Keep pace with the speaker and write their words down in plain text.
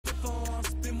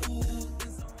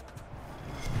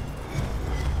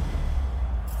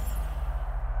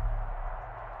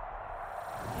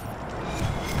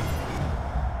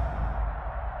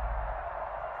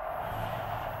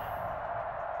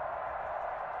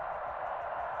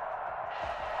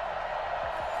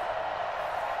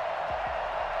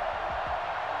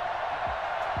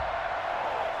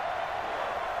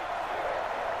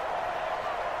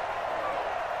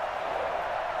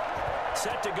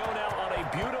set to go now on a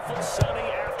beautiful sunny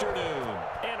afternoon.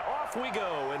 And off we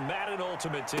go in Madden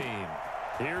Ultimate Team.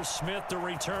 Here's Smith to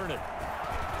return it.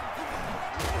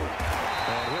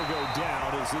 And he'll go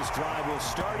down as this drive will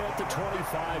start at the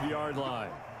 25-yard line.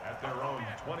 At their own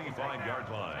 25-yard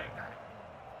line.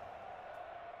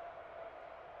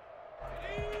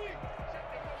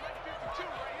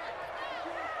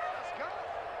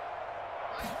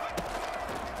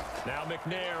 Now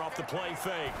McNair off the play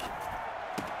fake.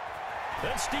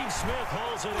 Then Steve Smith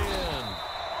hauls it in.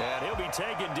 And he'll be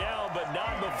taken down, but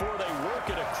not before they work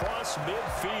it across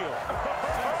midfield.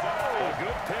 A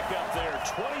good pickup there,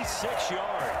 26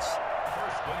 yards.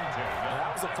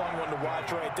 That was a fun one to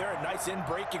watch right there. A nice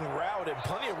in-breaking route and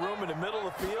plenty of room in the middle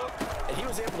of the field. And he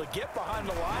was able to get behind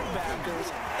the linebackers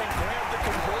and grab the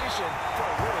completion for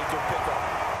a really good pickup.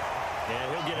 And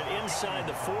he'll get it inside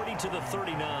the 40 to the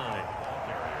 39.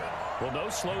 Well,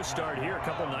 no slow start here. A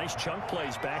couple nice chunk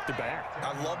plays back-to-back.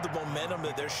 I love the momentum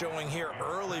that they're showing here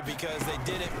early because they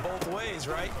did it both ways,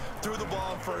 right? Threw the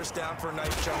ball on first down for a nice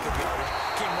chunk of yardage.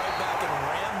 Came right back and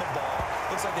ran the ball.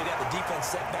 Looks like they got the defense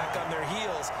set back on their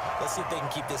heels. Let's see if they can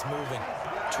keep this moving.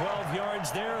 12 yards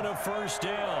there and a first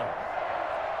down.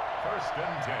 First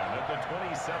and 10 at the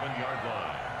 27-yard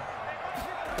line.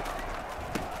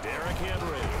 Derrick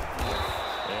Henry.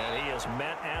 And he is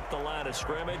met at the line of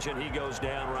scrimmage, and he goes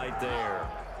down right there.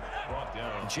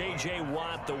 J.J.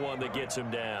 Watt, the one that gets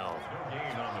him down. No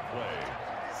gain on the play.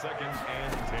 Second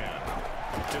and 10.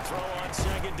 To throw on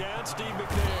second down, Steve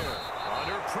McNair.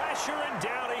 Under pressure, and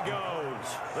down he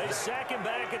goes. They sack him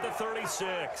back at the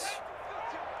 36.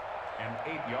 An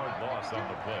 8-yard loss on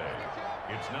the play.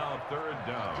 It's now third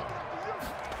down.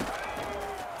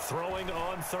 Throwing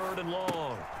on third and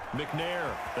long.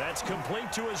 McNair, that's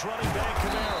complete to his running back,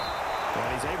 Kamara.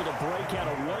 And he's able to break out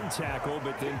of one tackle,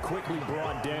 but then quickly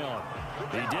brought down.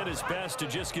 He did his best to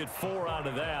just get 4 out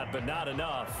of that, but not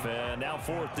enough. And now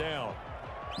fourth down.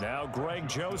 Now Greg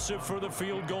Joseph for the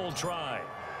field goal try.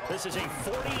 This is a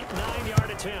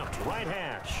 49-yard attempt, right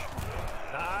hash.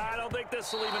 I don't think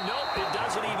this will even, nope, it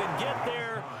doesn't even get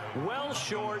there. Well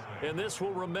short, and this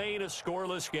will remain a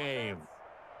scoreless game.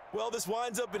 Well, this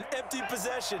winds up an empty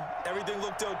possession. Everything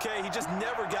looked okay. He just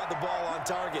never got the ball on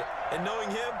target. And knowing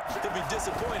him, he'll be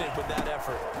disappointed with that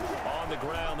effort. On the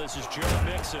ground, this is Joe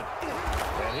Mixon.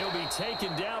 And he'll be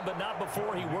taken down, but not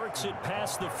before he works it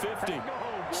past the 50.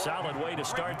 Solid way to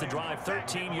start the drive.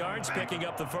 13 yards, picking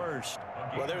up the first.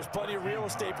 Well, there's plenty of real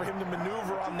estate for him to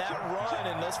maneuver on that run,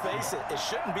 and let's face it, it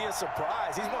shouldn't be a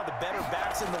surprise. He's one of the better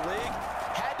backs in the league.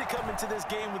 Had to come into this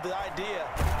game with the idea,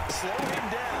 slow him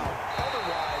down,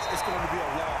 otherwise it's going to be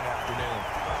a long afternoon.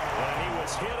 And he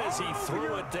was hit as he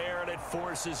threw it there, and it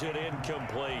forces it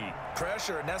incomplete.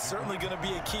 Pressure, and that's certainly going to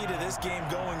be a key to this game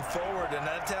going forward, and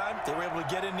that time they were able to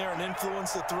get in there and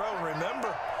influence the throw. And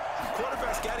remember,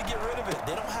 quarterbacks got to get rid of it.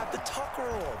 They don't have the Tucker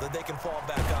rule that they can fall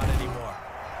back on anymore.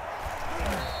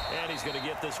 And he's going to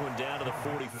get this one down to the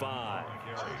 45.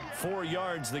 4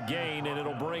 yards the gain, and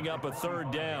it'll bring up a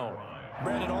third down.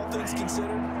 Brandon, all things considered,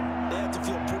 they have to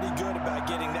feel pretty good about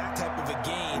getting that type of a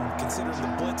gain, considering the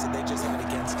blitz that they just had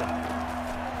against them.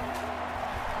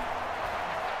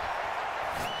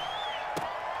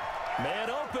 Man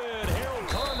open, Harold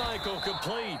Carmichael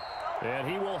complete. And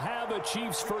he will have a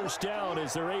Chiefs first down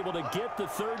as they're able to get the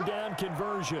third down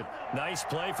conversion. Nice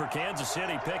play for Kansas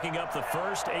City, picking up the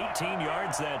first, 18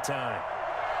 yards that time.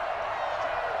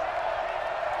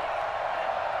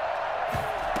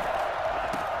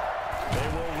 They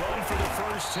will run for the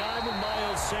first time with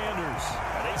Miles Sanders.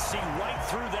 And they see right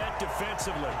through that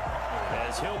defensively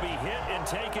as he'll be hit and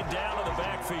taken down in the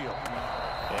backfield.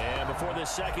 And before this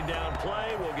second down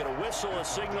play, we'll get a whistle, a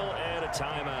signal, and a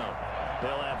timeout.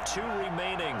 They'll have 2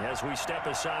 remaining as we step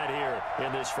aside here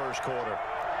in this first quarter.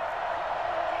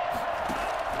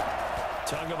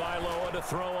 Tagovailoa to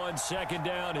throw on second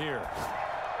down here.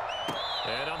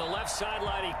 And on the left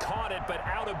sideline, he caught it, but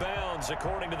out of bounds,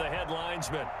 according to the head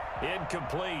linesman.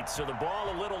 Incomplete, so the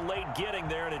ball a little late getting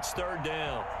there, and it's third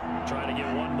down. Trying to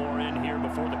get one more in here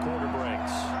before the quarter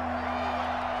breaks.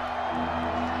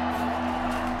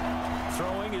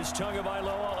 Throwing is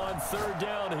Tagovailoa on third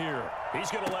down here.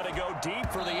 He's going to let it go deep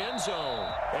for the end zone.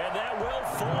 And that will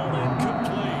fall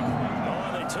incomplete. Oh,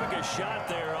 they took a shot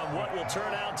there on what will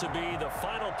turn out to be the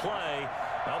final play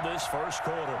of this first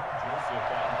quarter. Joseph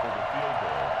on for the field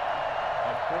goal.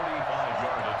 A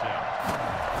 45-yard attempt.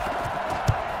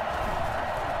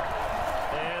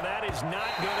 And that is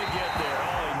not going to get there.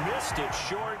 Oh, he missed it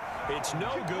short. It's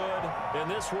no good, and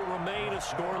this will remain a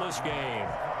scoreless game.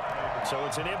 So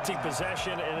it's an empty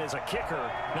possession, and as a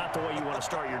kicker, not the way you want to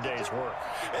start your day's work.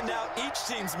 And now each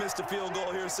team's missed a field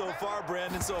goal here so far,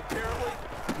 Brandon, so apparently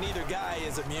neither guy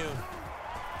is immune.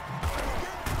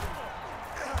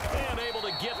 And able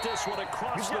to get this one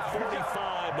across the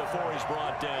 45 before he's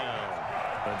brought down.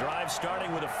 The drive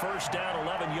starting with a first down,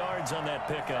 11 yards on that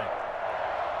pickup.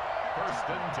 First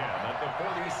and 10 at the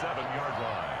 47-yard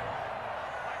line.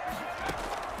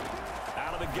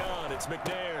 Out of the gun, it's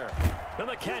McNair. And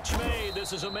the catch made.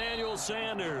 This is Emmanuel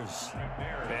Sanders.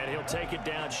 And he'll take it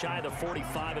down shy of the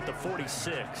 45 at the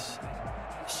 46.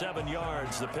 7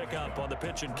 yards, the pickup on the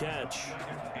pitch and catch.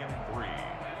 And 3.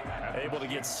 Able to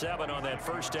get 7 on that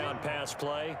first down pass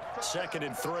play. 2nd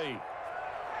and 3.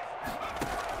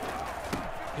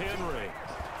 Henry.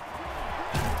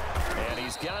 And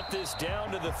he's got this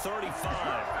down to the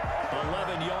 35.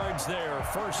 11 yards there,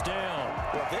 first down.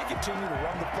 Well, if they continue to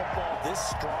run the football this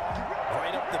strong,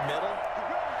 right up the middle,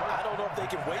 I don't know if they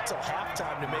can wait till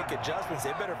halftime to make adjustments.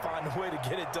 They better find a way to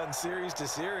get it done series to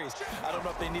series. I don't know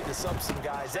if they need to sub some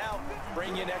guys out,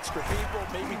 bring in extra people,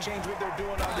 maybe change what they're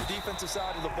doing on the defensive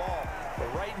side of the ball.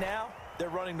 But right now, they're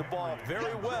running the ball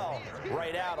very well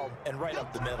right at them and right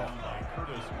up the middle.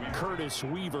 Curtis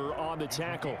Weaver on the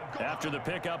tackle. After the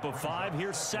pickup of 5,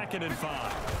 here's 2nd and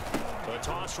 5. A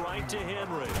toss right to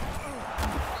Henry.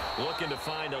 Looking to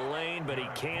find a lane, but he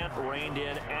can't. Reined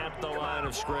in at the line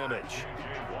of scrimmage.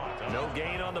 No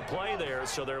gain on the play there,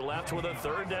 so they're left with a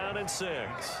 3rd down and 6.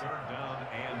 3rd down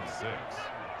and 6.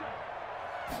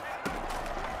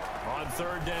 On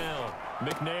 3rd down,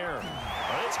 McNair.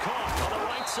 It's caught on the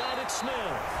right side at Smith.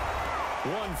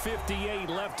 1:58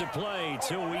 left to play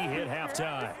till we hit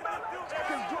halftime.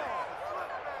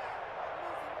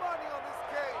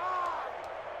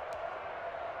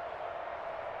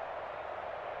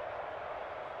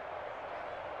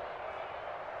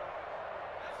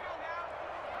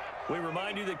 We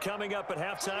remind you that coming up at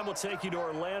halftime, we'll take you to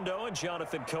Orlando and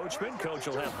Jonathan Coachman. Coach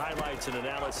will have highlights and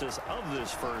analysis of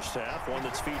this first half, one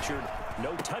that's featured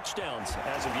no touchdowns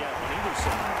as of yet on either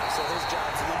side. So his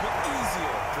job's a little bit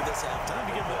easier for this halftime.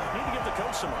 Need to give the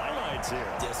coach some highlights here.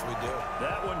 Yes, we do.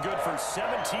 That one good for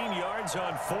 17 yards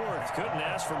on 4th. Couldn't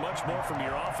ask for much more from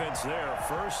your offense there.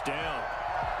 First down.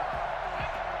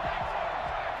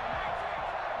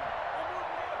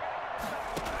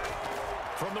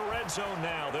 From the red zone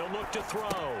now, they'll look to throw.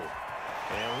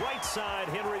 And right side,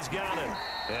 Henry's got it.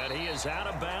 And he is out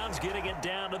of bounds, getting it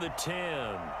down to the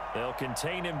 10. They'll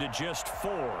contain him to just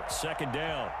 4. 2nd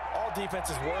down. All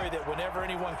defenses worry that whenever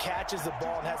anyone catches the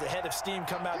ball and has a head of steam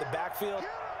come out of the backfield,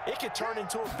 it could turn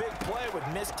into a big play with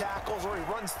missed tackles or he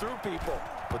runs through people.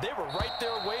 But they were right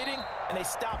there waiting, and they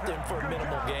stopped him for a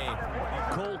minimal gain.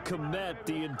 Cole Kmet,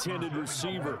 the intended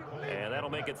receiver. And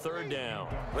that'll make it 3rd down.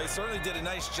 Well, they certainly did a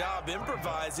nice job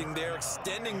improvising there,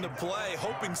 extending the play,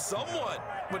 hoping someone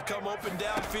would come open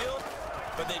downfield,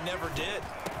 but they never did.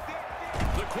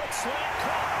 The quick slant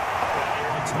cut.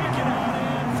 And take it on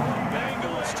in for a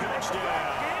Bengals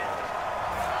touchdown.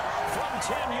 From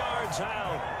 10 yards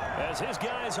out, as his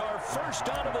guys are first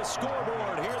onto the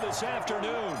scoreboard here this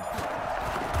afternoon.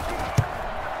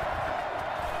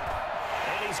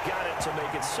 And he's got it to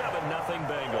make it 7-0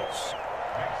 Bengals.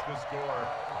 Makes the score,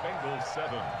 Bengals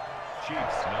 7,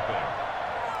 Chiefs 0.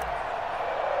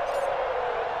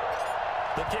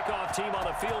 The kickoff team on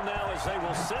the field now as they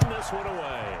will send this one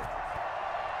away.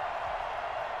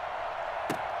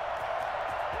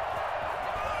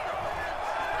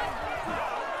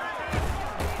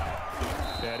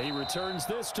 And he returns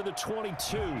this to the 22.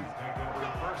 Take over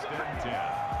 1st and 10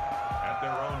 at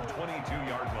their own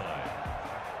 22-yard line.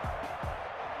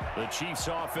 The Chiefs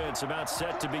offense about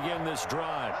set to begin this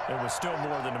drive. There was still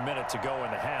more than a minute to go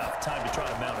in the half. Time to try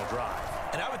to mount a drive.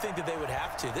 And I would think that they would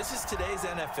have to. This is today's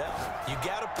NFL. You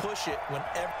got to push it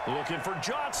whenever. Looking for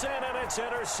Johnson, and it's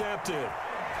intercepted.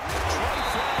 Trey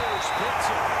Flowers picks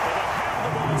it. And they'll have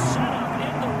the ball set up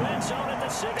in the red zone at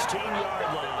the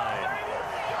 16-yard line.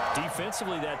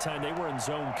 Defensively that time, they were in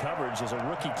zone coverage. As a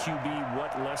rookie QB,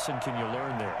 what lesson can you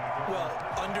learn there? Well,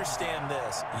 understand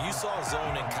this. You saw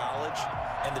zone in college,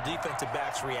 and the defensive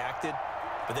backs reacted,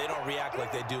 but they don't react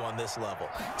like they do on this level.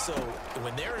 So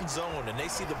when they're in zone and they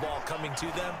see the ball coming to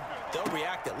them, they'll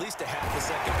react at least a half a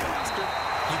second faster.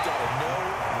 You've got to know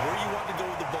where you want to go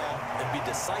with the ball and be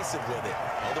decisive with it.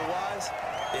 Otherwise,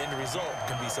 The end result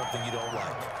can be something you don't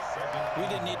like. We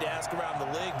didn't need to ask around the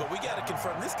league, but we got to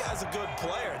confirm this guy's a good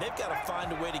player. They've got to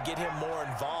find a way to get him more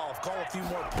involved, call a few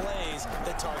more plays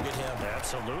that target him.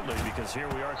 Absolutely, because here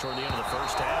we are toward the end of the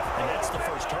first half, and that's the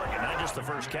first target, not just the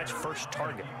first catch, first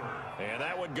target. And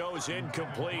that one goes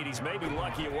incomplete. He's maybe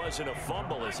lucky it wasn't a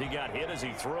fumble as he got hit as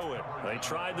he threw it. They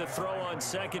tried the throw on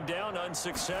second down,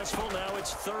 unsuccessful. Now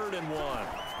it's 3rd and 1.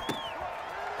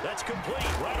 That's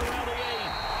complete, right around the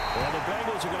 8. Well, the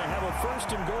Bengals are going to have a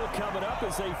 1st and goal coming up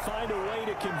as they find a way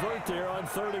to convert there on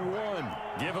 3rd and 1.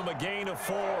 Give them a gain of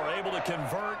 4, able to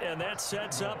convert, and that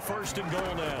sets up 1st and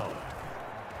goal now.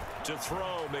 To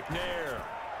throw, McNair.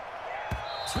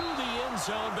 To the end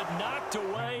zone, but knocked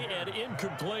away and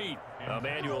incomplete.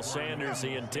 Emmanuel Sanders,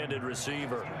 the intended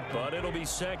receiver, but it'll be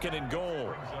 2nd and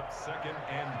goal. 2nd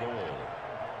and goal.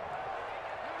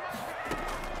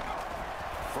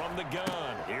 From the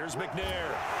gun, here's McNair.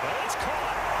 And it's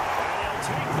caught. And he'll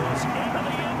take this into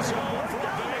the end zone for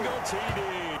a Bengal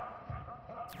TD.